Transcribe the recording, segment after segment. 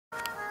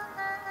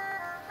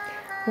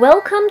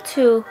Welcome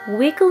to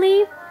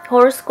Weekly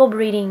Horoscope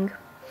reading.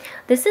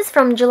 This is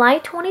from July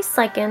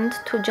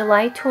 22nd to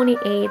July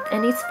 28th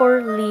and it's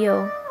for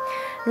Leo.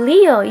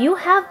 Leo, you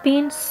have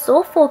been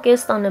so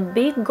focused on a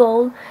big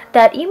goal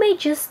that you may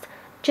just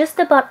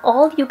about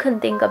all you can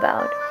think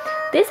about.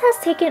 This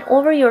has taken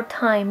over your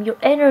time, your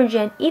energy,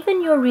 and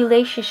even your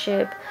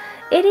relationship.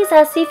 It is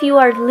as if you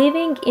are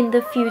living in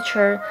the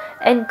future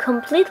and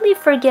completely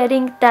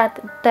forgetting that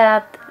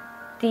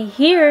the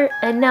here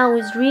and now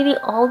is really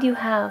all you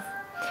have.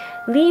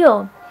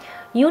 Leo,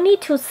 you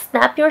need to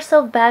snap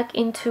yourself back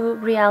into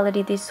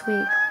reality this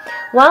week.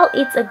 While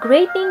it's a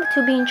great thing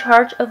to be in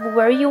charge of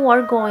where you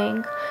are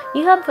going,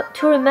 you have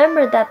to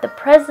remember that the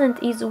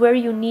present is where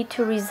you need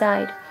to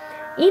reside,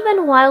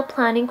 even while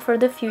planning for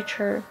the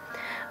future.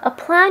 A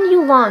plan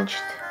you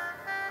launched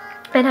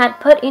and had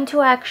put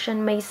into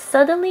action may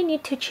suddenly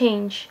need to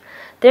change.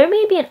 There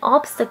may be an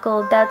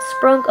obstacle that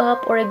sprung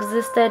up or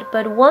existed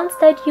but once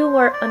that you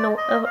were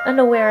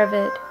unaware of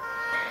it.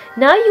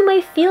 Now you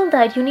may feel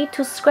that you need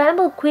to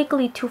scramble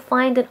quickly to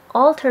find an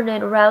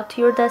alternate route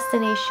to your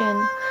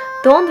destination.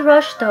 Don't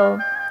rush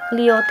though.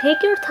 Leo,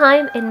 take your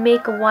time and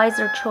make a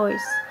wiser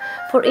choice,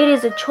 for it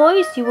is a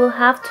choice you will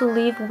have to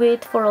live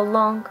with for a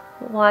long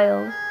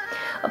while.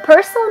 A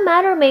personal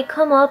matter may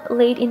come up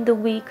late in the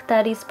week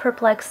that is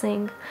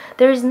perplexing.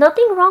 There is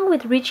nothing wrong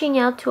with reaching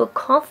out to a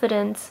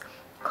confidant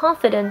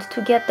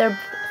to get their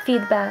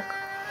feedback.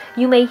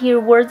 You may hear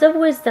words of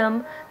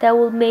wisdom that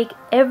will make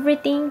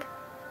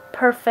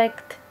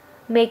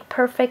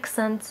perfect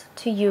sense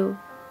to you.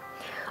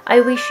 I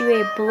wish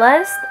you a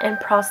blessed and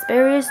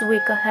prosperous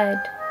week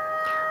ahead.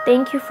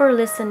 Thank you for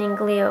listening,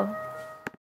 Leo.